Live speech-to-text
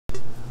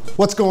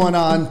What's going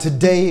on?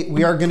 Today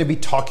we are going to be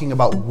talking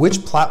about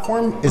which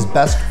platform is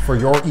best for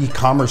your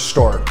e-commerce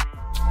store.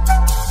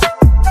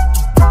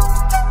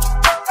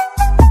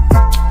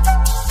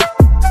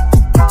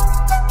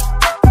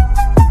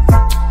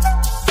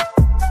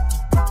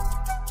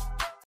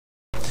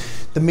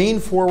 The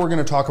main four we're going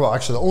to talk about,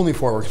 actually the only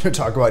four we're going to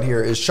talk about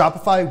here is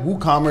Shopify,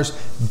 WooCommerce,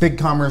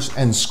 BigCommerce,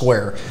 and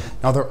Square.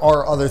 Now there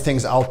are other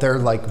things out there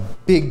like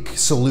big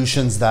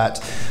solutions that,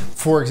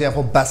 for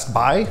example, Best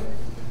Buy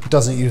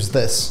doesn't use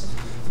this.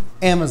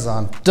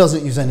 Amazon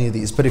doesn't use any of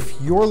these. But if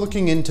you're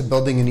looking into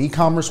building an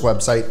e-commerce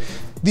website,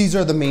 these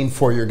are the main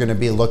four you're going to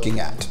be looking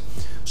at.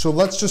 So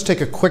let's just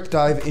take a quick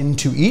dive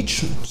into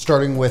each,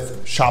 starting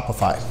with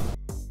Shopify.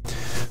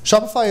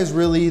 Shopify is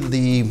really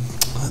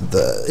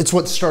it's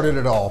what started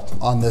it all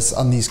on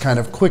these kind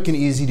of quick and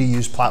easy to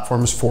use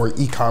platforms for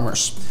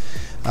e-commerce.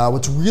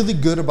 What's really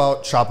good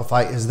about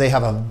Shopify is they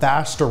have a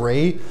vast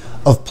array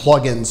of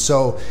plugins.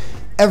 So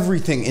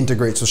everything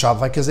integrates with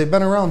Shopify because they've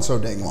been around so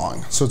dang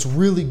long. So it's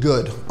really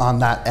good on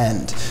that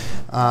end.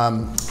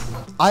 I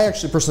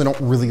actually personally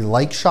don't really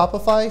like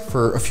Shopify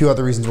for a few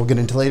other reasons we'll get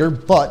into later,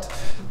 but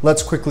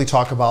let's quickly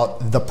talk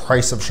about the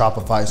price of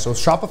Shopify. So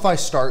Shopify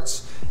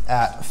starts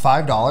at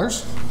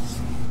 $5.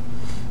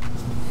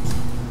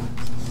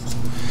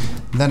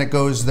 Then it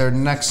goes, their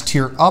next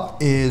tier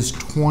up is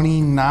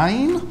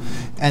 $29,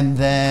 and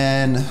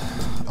then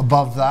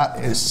above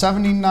that is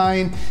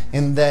 $79.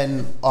 And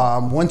then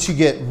once you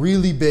get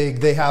really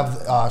big, they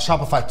have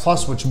Shopify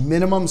Plus, which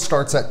minimum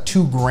starts at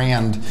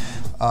 $2,000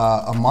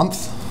 a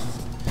month.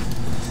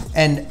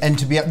 And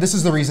this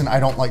is the reason I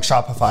don't like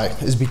Shopify,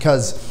 is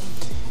because,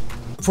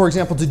 for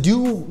example, to do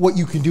what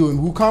you can do in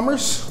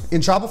WooCommerce,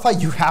 in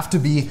Shopify, you have to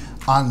be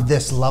on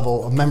this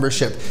level of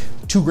membership,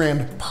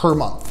 $2,000 per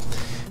month.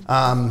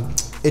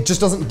 It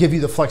just doesn't give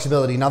you the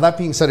flexibility. Now that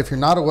being said, if you're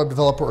not a web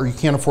developer or you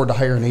can't afford to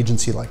hire an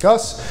agency like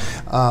us,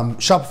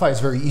 Shopify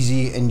is very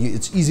easy and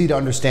it's easy to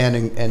understand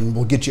and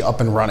will get you up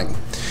and running.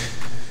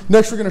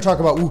 Next, we're gonna talk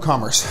about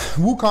WooCommerce.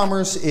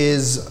 WooCommerce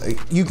is,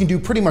 you can do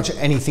pretty much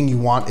anything you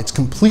want. It's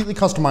completely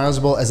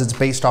customizable as it's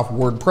based off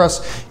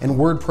WordPress, and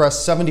WordPress,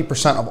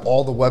 70% of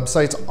all the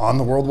websites on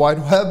the World Wide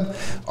Web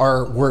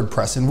are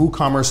WordPress, and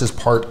WooCommerce is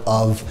part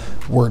of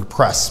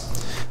WordPress.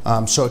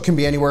 So it can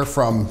be anywhere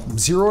from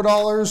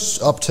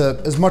 $0 up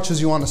to as much as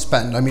you want to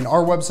spend. I mean,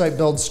 our website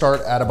builds start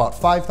at about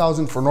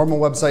 $5,000 for normal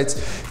websites.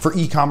 For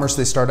e-commerce,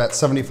 they start at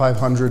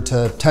 $7,500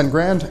 to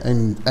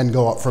 $10,000 and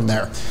go up from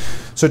there.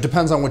 So it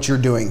depends on what you're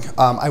doing.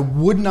 I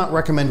would not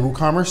recommend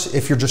WooCommerce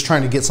if you're just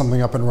trying to get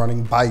something up and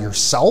running by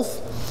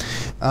yourself.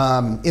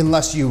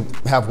 Unless you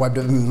have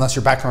unless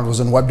your background was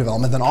in web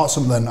development, then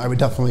awesome, then I would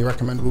definitely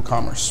recommend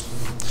WooCommerce.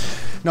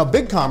 Now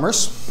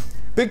BigCommerce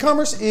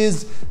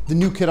is the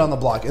new kid on the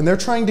block, and they're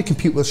trying to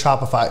compete with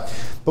Shopify.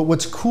 But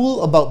what's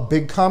cool about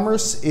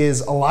BigCommerce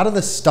is a lot of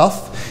the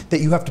stuff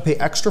that you have to pay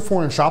extra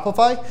for in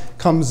Shopify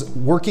comes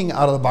working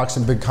out of the box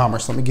in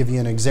BigCommerce. Let me give you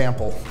an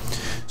example.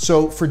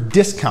 So for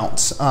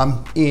discounts,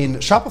 in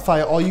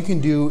Shopify, all you can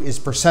do is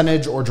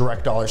percentage or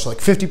direct dollars, so like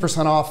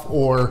 50% off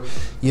or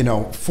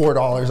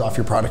 $4 off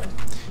your product.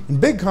 In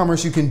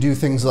BigCommerce, you can do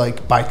things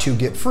like buy two,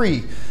 get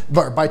free,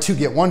 or buy two,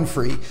 get one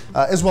free,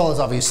 as well as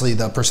obviously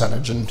the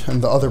percentage and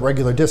the other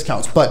regular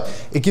discounts, but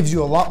it gives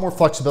you a lot more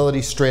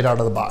flexibility straight out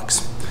of the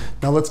box.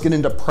 Now let's get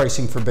into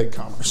pricing for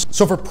BigCommerce.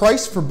 So for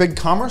price for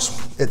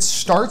BigCommerce, it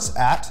starts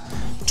at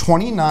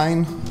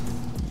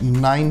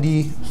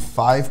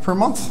 $29.95 per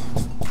month.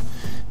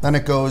 Then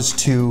it goes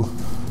to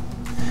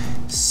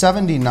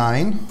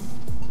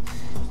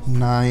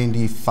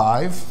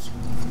 $79.95,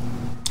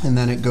 and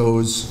then it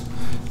goes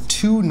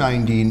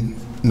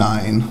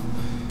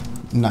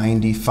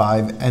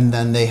 $299.95, and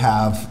then they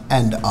have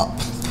end up.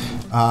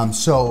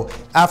 So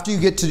after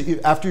you're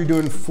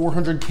doing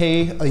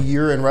 400K a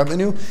year in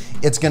revenue,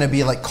 it's going to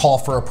be like call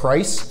for a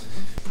price.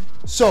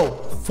 So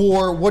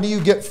for what do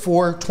you get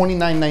for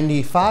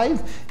 $29.95?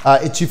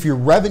 It's if your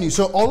revenue,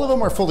 so all of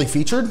them are fully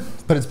featured,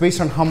 but it's based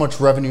on how much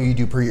revenue you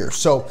do per year.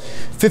 So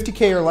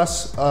 50K or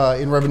less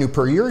in revenue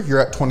per year, you're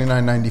at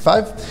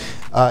 $29.95.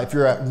 If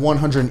you're at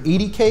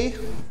 180K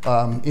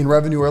in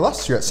revenue or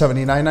less, you're at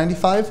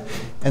 $79.95.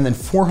 And then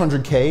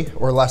 400K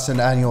or less in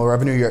annual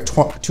revenue, you're at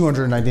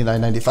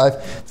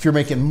 $299.95. If you're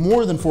making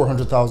more than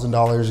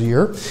 $400,000 a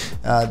year,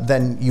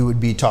 then you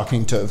would be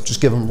talking to, just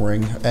give them a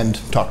ring and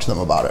talk to them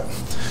about it.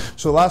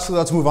 So lastly,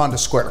 let's move on to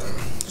Square.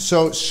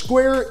 So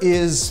Square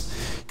is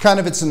kind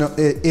of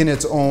in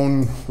its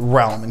own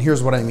realm, and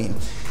here's what I mean.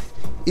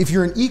 If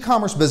you're an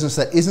e-commerce business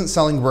that isn't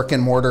selling brick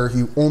and mortar,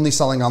 you're only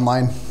selling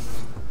online,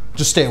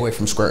 just stay away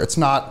from Square. It's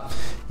not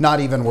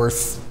even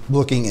worth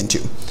looking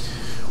into.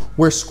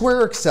 Where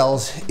Square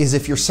excels is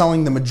if you're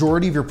selling the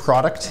majority of your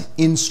product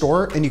in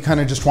store and you kind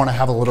of just want to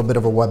have a little bit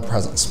of a web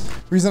presence.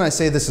 The reason I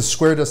say this is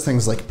Square does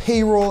things like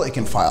payroll, it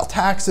can file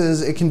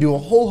taxes, it can do a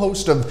whole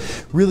host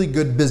of really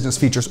good business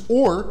features.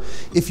 Or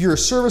if you're a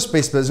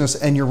service-based business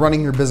and you're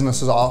running your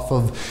businesses off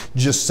of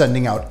just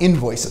sending out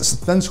invoices,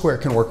 then Square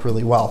can work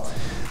really well.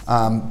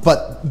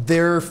 But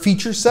their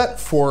feature set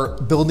for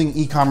building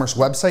e-commerce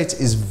websites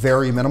is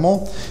very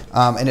minimal,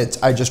 and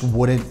I just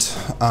wouldn't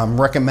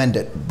recommend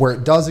it. Where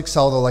it does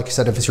excel, though, like I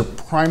said, if it's your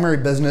primary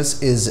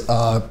business is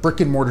a brick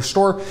and mortar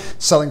store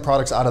selling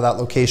products out of that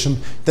location,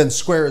 then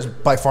Square is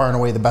by far and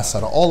away the best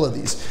out of all of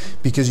these,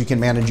 because you can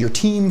manage your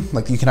team.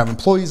 Like, you can have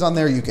employees on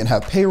there, you can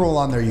have payroll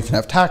on there, you can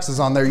have taxes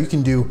on there, you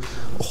can do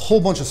a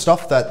whole bunch of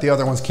stuff that the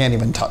other ones can't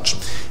even touch.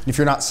 And if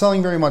you're not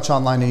selling very much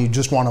online and you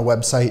just want a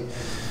website,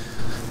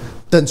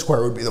 then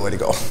Square would be the way to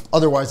go.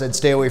 Otherwise, I'd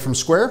stay away from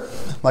Square.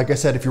 Like I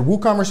said, if you're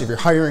WooCommerce, if you're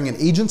hiring an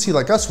agency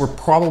like us, we're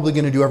probably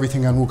gonna do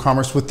everything on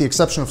WooCommerce, with the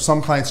exception of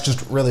some clients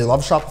just really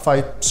love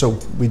Shopify, so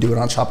we do it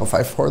on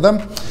Shopify for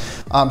them.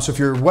 So if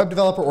you're a web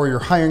developer or you're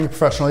hiring a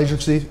professional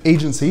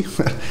agency,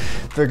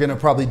 they're gonna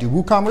probably do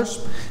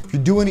WooCommerce. If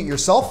you're doing it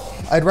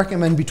yourself, I'd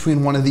recommend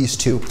between one of these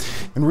two.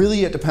 And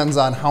really, it depends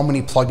on how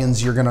many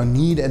plugins you're gonna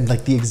need and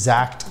like the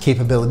exact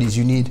capabilities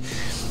you need.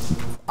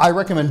 I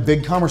recommend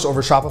BigCommerce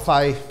over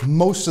Shopify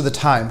most of the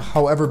time.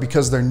 However,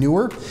 because they're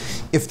newer,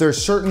 if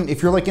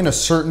you're like in a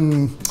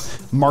certain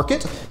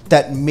market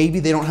that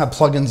maybe they don't have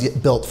plugins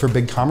yet built for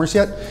BigCommerce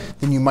yet,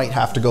 then you might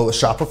have to go with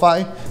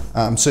Shopify.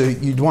 So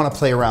you'd want to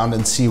play around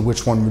and see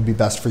which one would be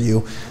best for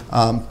you.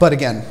 But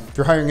again, if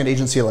you're hiring an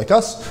agency like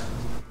us,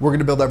 we're going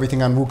to build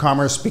everything on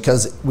WooCommerce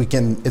because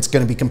it's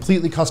going to be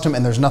completely custom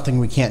and there's nothing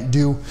we can't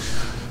do.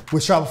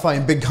 With Shopify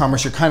and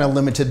BigCommerce, you're kind of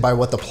limited by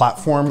what the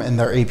platform and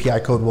their API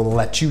code will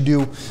let you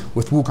do.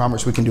 With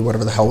WooCommerce, we can do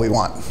whatever the hell we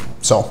want.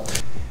 So, all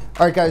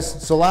right,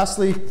 guys. So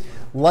lastly,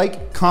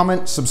 like,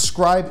 comment,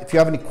 subscribe. If you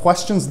have any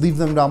questions, leave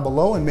them down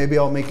below and maybe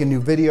I'll make a new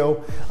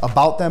video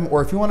about them.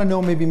 Or if you want to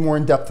know maybe more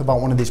in depth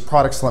about one of these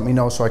products, let me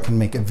know so I can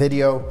make a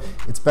video.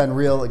 It's been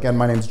real. Again,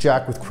 my name's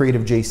Jack with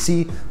Creative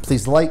JC.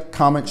 Please like,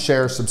 comment,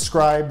 share,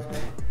 subscribe,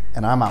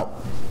 and I'm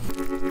out.